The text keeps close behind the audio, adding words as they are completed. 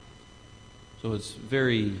So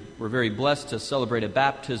we're very blessed to celebrate a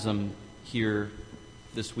baptism here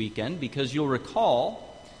this weekend, because you'll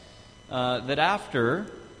recall that after,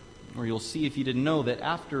 or you'll see if you didn't know, that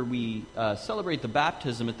after we celebrate the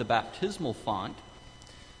baptism at the baptismal font,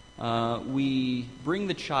 we bring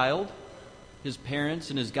the child, his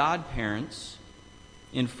parents, and his godparents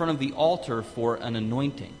in front of the altar for an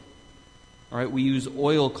anointing. All right, we use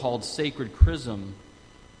oil called sacred chrism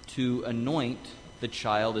to anoint the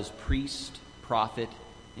child as priest, prophet,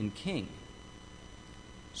 and king.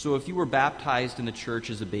 So if you were baptized in the church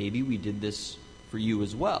as a baby, we did this for you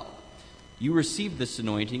as well. You received this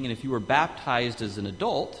anointing, and if you were baptized as an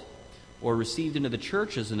adult or received into the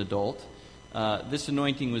church as an adult, this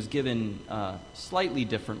anointing was given slightly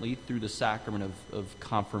differently through the sacrament of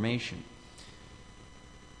confirmation.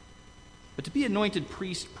 But to be anointed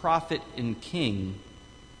priest, prophet, and king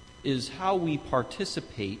is how we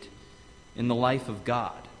participate in the life of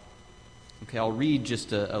God. Okay, I'll read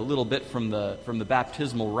just a little bit from the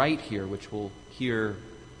baptismal rite here, which we'll hear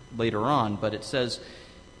later on, but it says,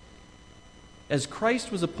 "As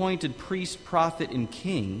Christ was appointed priest, prophet, and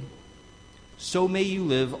king, so may you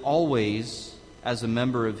live always as a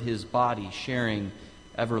member of his body, sharing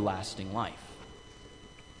everlasting life."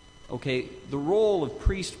 Okay, the role of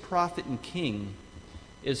priest, prophet, and king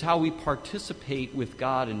is how we participate with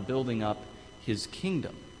God in building up his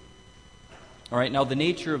kingdom. All right, now the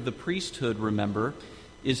nature of the priesthood, remember,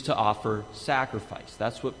 is to offer sacrifice.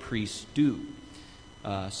 That's what priests do.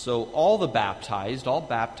 So all baptized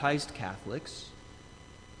Catholics,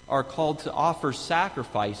 are called to offer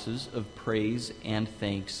sacrifices of praise and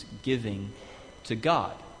thanksgiving to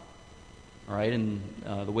God. All right, and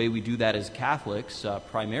the way we do that as Catholics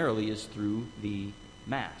primarily is through the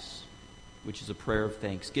Mass, which is a prayer of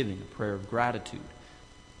thanksgiving, a prayer of gratitude.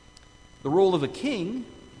 The role of a king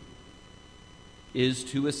is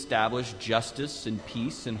to establish justice and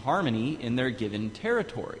peace and harmony in their given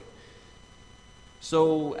territory.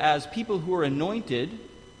 So as people who are anointed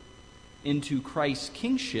into Christ's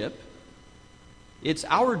kingship, it's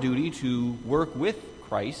our duty to work with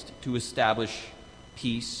Christ to establish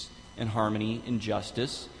peace and harmony and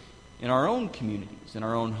justice in our own communities, in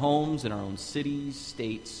our own homes, in our own cities,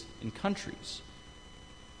 states, and countries.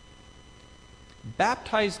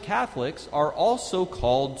 Baptized Catholics are also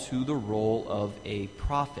called to the role of a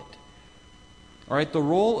prophet. All right, the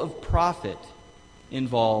role of prophet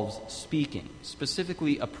involves speaking.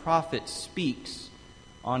 Specifically, a prophet speaks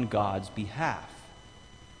on God's behalf.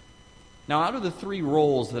 Now, out of the three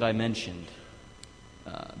roles that I mentioned,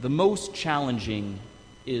 the most challenging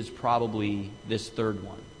is probably this third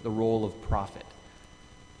one, the role of prophet.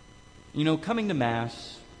 You know, coming to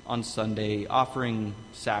Mass on Sunday, offering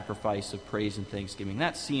sacrifice of praise and thanksgiving,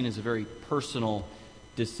 that's seen as a very personal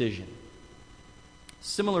decision.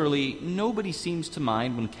 Similarly, nobody seems to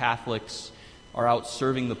mind when Catholics are out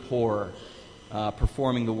serving the poor,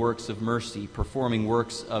 performing the works of mercy, performing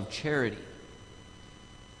works of charity.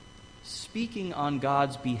 Speaking on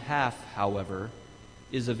God's behalf, however,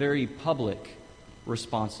 is a very public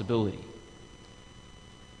responsibility.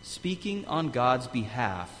 Speaking on God's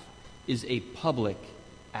behalf is a public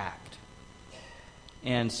act.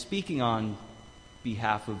 And speaking on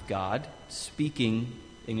behalf of God, speaking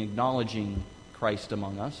and acknowledging Christ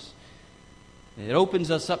among us, it opens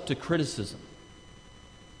us up to criticism.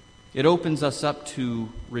 It opens us up to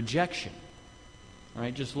rejection.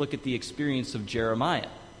 Right? Just look at the experience of Jeremiah.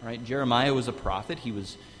 Right? Jeremiah was a prophet. He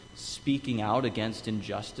was speaking out against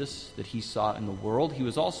injustice that he saw in the world. He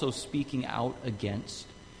was also speaking out against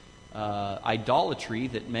idolatry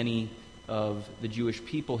that many of the Jewish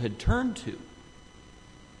people had turned to.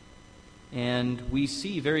 And we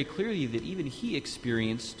see very clearly that even he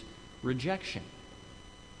experienced rejection.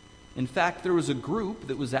 In fact, there was a group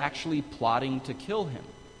that was actually plotting to kill him.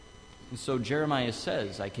 And so Jeremiah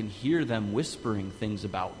says, "I can hear them whispering things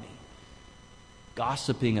about me,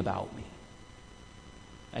 gossiping about me.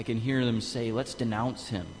 I can hear them say, 'Let's denounce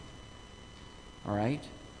him.'" All right?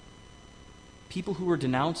 People who were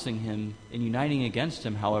denouncing him and uniting against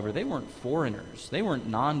him, however, they weren't foreigners. They weren't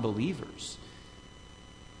non-believers.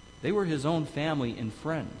 They were his own family and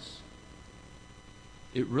friends.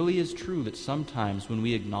 It really is true that sometimes when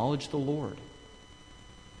we acknowledge the Lord,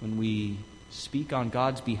 when we speak on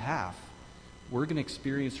God's behalf, we're going to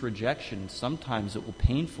experience rejection. Sometimes it will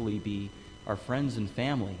painfully be our friends and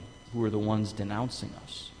family who are the ones denouncing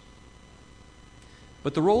us.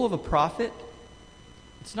 But the role of a prophet,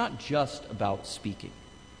 it's not just about speaking.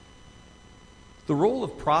 The role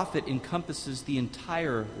of prophet encompasses the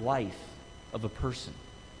entire life of a person.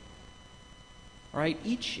 All right,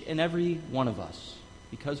 each and every one of us,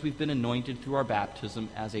 because we've been anointed through our baptism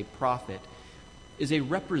as a prophet, is a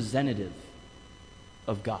representative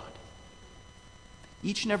of God.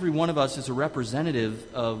 Each and every one of us is a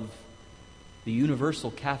representative of the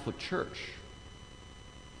Universal Catholic Church.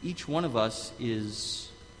 Each one of us is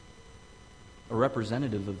a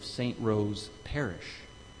representative of St. Rose Parish.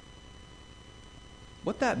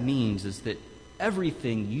 What that means is that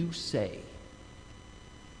everything you say,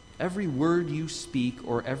 every word you speak,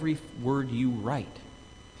 or every word you write,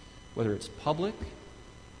 whether it's public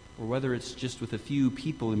or whether it's just with a few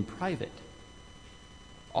people in private,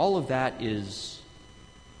 all of that is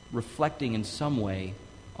reflecting in some way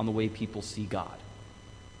on the way people see God.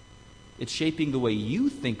 It's shaping the way you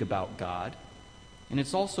think about God, and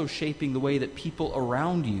it's also shaping the way that people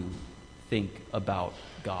around you think about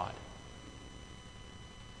God.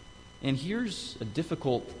 And here's a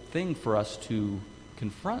difficult thing for us to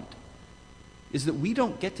confront, is that we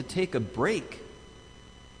don't get to take a break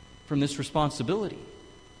from this responsibility.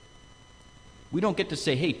 We don't get to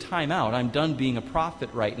say, hey, time out, I'm done being a prophet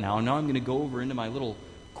right now, now I'm going to go over into my little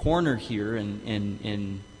corner here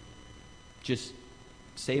and just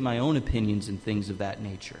say my own opinions and things of that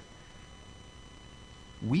nature.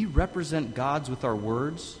 We represent God's with our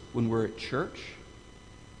words when we're at church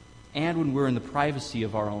and when we're in the privacy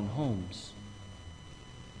of our own homes.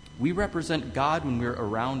 We represent God when we're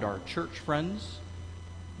around our church friends,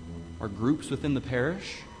 our groups within the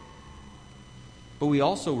parish, but we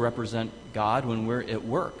also represent God when we're at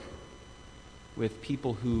work with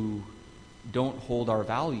people who don't hold our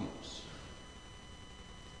values.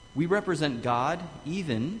 We represent God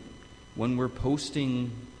even when we're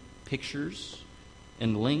posting pictures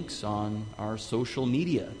and links on our social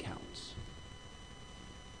media accounts.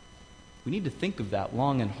 We need to think of that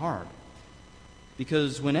long and hard.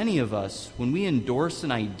 Because when any of us, when we endorse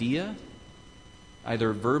an idea,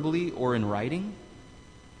 either verbally or in writing,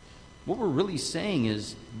 what we're really saying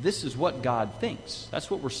is, this is what God thinks.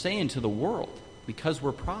 That's what we're saying to the world, because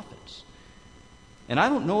we're prophets. And I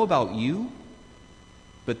don't know about you,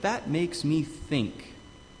 but that makes me think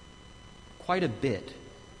quite a bit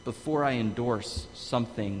before I endorse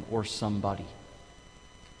something or somebody.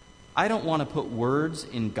 I don't want to put words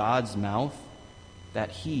in God's mouth that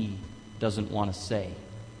He doesn't want to say.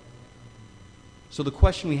 So the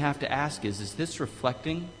question we have to ask is this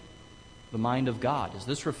reflecting the mind of God? Is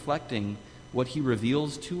this reflecting what He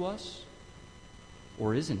reveals to us?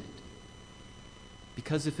 Or isn't it?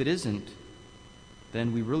 Because if it isn't,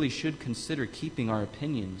 then we really should consider keeping our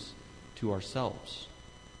opinions to ourselves.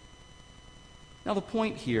 Now the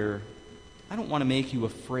point here, I don't want to make you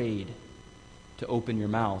afraid to open your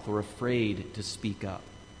mouth or afraid to speak up.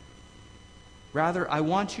 Rather, I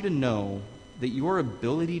want you to know that your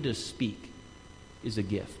ability to speak is a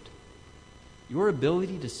gift. Your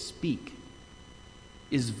ability to speak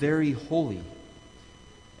is very holy.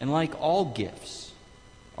 And like all gifts,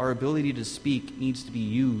 our ability to speak needs to be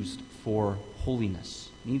used for holiness.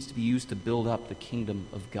 It needs to be used to build up the kingdom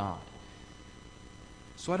of God.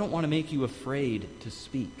 So I don't want to make you afraid to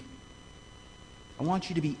speak. I want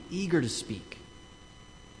you to be eager to speak.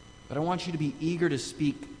 But I want you to be eager to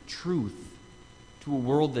speak truth to a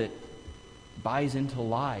world that buys into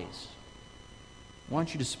lies. I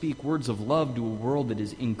want you to speak words of love to a world that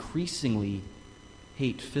is increasingly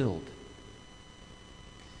hate-filled.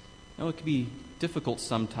 Now, it can be difficult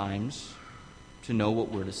sometimes to know what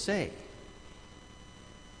we're to say.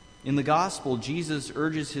 In the gospel, Jesus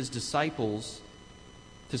urges His disciples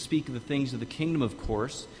to speak of the things of the kingdom, of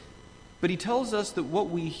course, but He tells us that what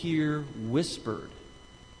we hear whispered,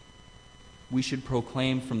 we should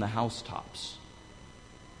proclaim from the housetops.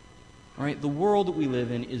 All right, the world that we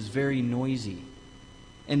live in is very noisy,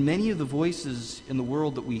 and many of the voices in the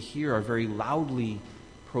world that we hear are very loudly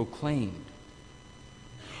proclaimed.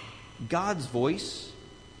 God's voice,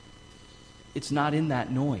 it's not in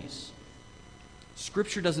that noise.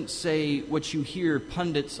 Scripture doesn't say what you hear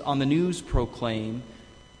pundits on the news proclaim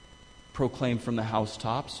from the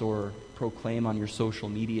housetops or proclaim on your social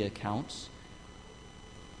media accounts.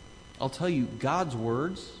 I'll tell you, God's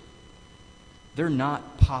words, they're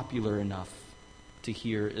not popular enough to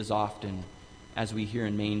hear as often as we hear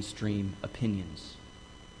in mainstream opinions.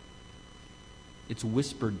 It's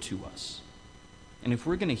whispered to us. And if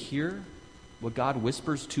we're going to hear what God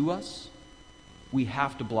whispers to us, we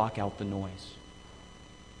have to block out the noise.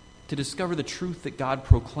 To discover the truth that God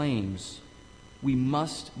proclaims, we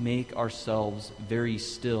must make ourselves very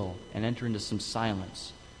still and enter into some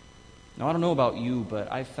silence. Now, I don't know about you,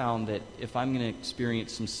 but I've found that if I'm going to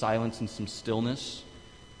experience some silence and some stillness,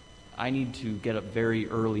 I need to get up very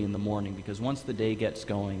early in the morning, because once the day gets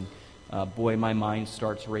going, my mind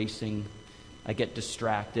starts racing. I get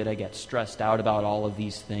distracted. I get stressed out about all of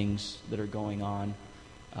these things that are going on.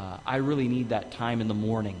 I really need that time in the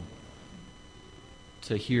morning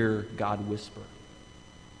to hear God whisper.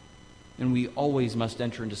 And we always must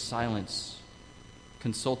enter into silence,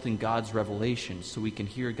 consulting God's revelation so we can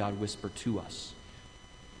hear God whisper to us.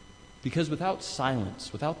 Because without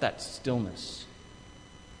silence, without that stillness,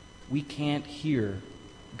 we can't hear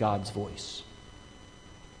God's voice.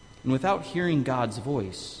 And without hearing God's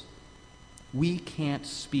voice, we can't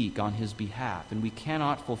speak on his behalf, and we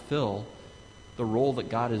cannot fulfill the role that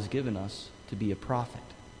God has given us to be a prophet.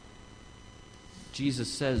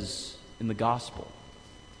 Jesus says in the gospel,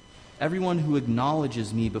 "Everyone who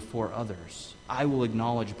acknowledges me before others, I will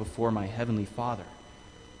acknowledge before my heavenly Father."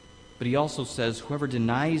 But he also says, "Whoever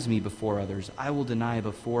denies me before others, I will deny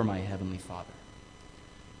before my heavenly Father."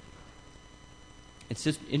 It's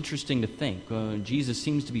just interesting to think. Jesus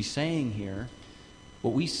seems to be saying here,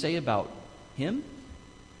 what we say about him,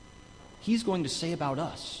 he's going to say about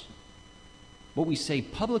us. What we say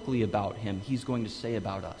publicly about him, he's going to say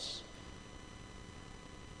about us.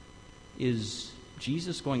 Is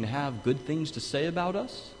Jesus going to have good things to say about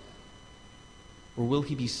us? Or will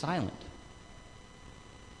he be silent?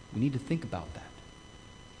 We need to think about that.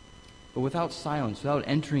 But without silence, without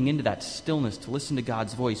entering into that stillness to listen to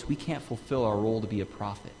God's voice, we can't fulfill our role to be a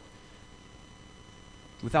prophet.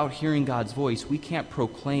 Without hearing God's voice, we can't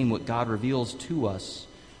proclaim what God reveals to us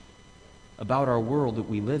about our world that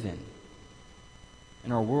we live in.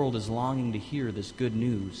 And our world is longing to hear this good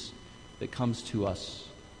news that comes to us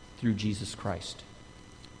through Jesus Christ.